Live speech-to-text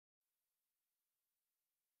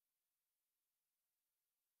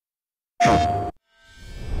Breaking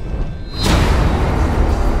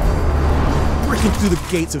through the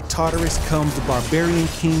gates of Tartarus comes the Barbarian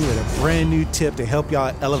King with a brand new tip to help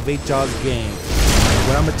y'all elevate y'all's game.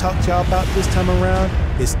 What I'm gonna talk to y'all about this time around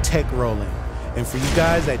is tech rolling. And for you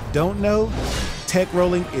guys that don't know, tech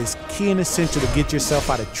rolling is key and essential to get yourself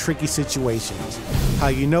out of tricky situations. How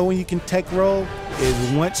you know when you can tech roll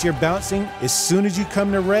is once you're bouncing, as soon as you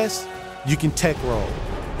come to rest, you can tech roll.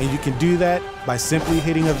 And you can do that by simply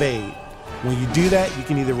hitting evade. When you do that, you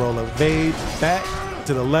can either roll evade back,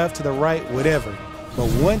 to the left, to the right, whatever. But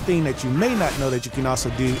one thing that you may not know that you can also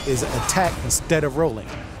do is attack instead of rolling.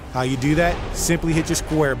 How you do that? Simply hit your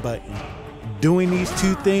square button. Doing these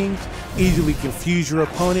two things easily confuse your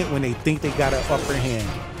opponent when they think they got an upper hand.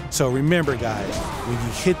 So remember guys, when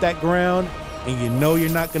you hit that ground and you know you're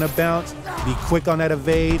not gonna bounce, be quick on that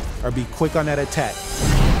evade or be quick on that attack.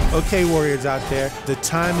 Okay warriors out there, the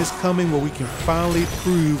time is coming where we can finally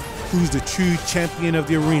prove who's the true champion of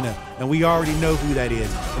the arena. And we already know who that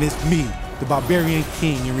is. And it's me, the Barbarian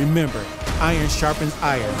King. And remember, iron sharpens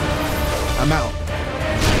iron. I'm out.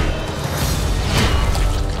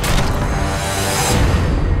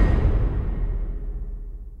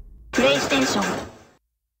 PlayStation